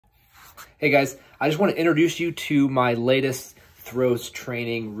Hey guys, I just want to introduce you to my latest throws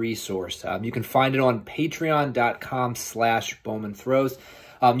training resource. You can find it on patreon.com/Bowman Throws.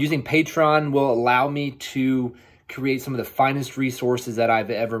 Using Patreon will allow me to create some of the finest resources that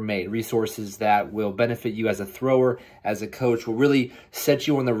I've ever made. Resources that will benefit you as a thrower, as a coach, will really set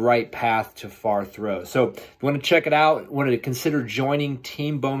you on the right path to far throws. So if you want to check it out, want to consider joining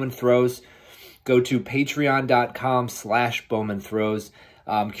Team Bowman Throws, go to patreon.com/Bowman Throws.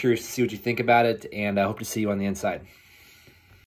 I'm curious to see what you think about it, and I hope to see you on the inside.